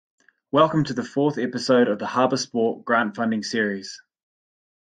Welcome to the fourth episode of the Harbour Sport Grant Funding Series.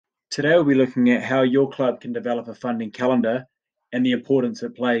 Today we'll be looking at how your club can develop a funding calendar and the importance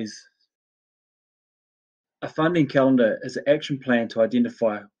it plays. A funding calendar is an action plan to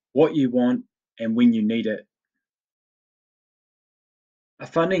identify what you want and when you need it. A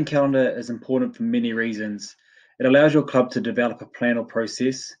funding calendar is important for many reasons. It allows your club to develop a plan or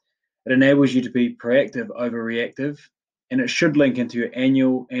process. It enables you to be proactive over reactive, and it should link into your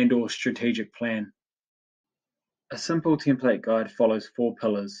annual and/or strategic plan. A simple template guide follows four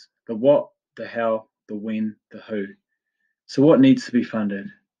pillars: the what, the how, the when, the who. So what needs to be funded?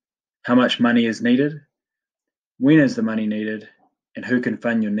 How much money is needed? When is the money needed? And who can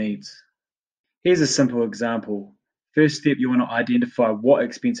fund your needs? Here's a simple example. First step, you want to identify what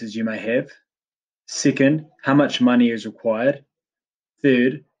expenses you may have. Second, how much money is required.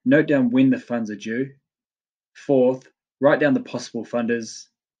 Third, note down when the funds are due. Fourth, write down the possible funders.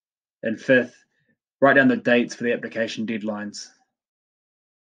 And fifth, write down the dates for the application deadlines.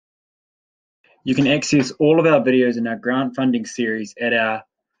 You can access all of our videos in our grant funding series at our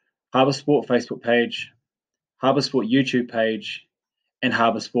Harbour Sport Facebook page, Harbour Sport YouTube page, and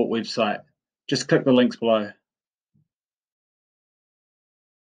Harbour Sport website. Just click the links below.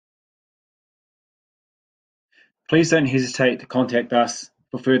 Please don't hesitate to contact us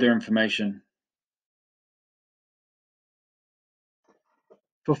for further information.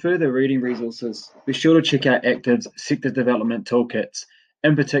 For further reading resources, be sure to check out Active's Sector Development Toolkits,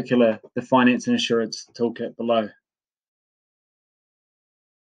 in particular the Finance and Insurance Toolkit below.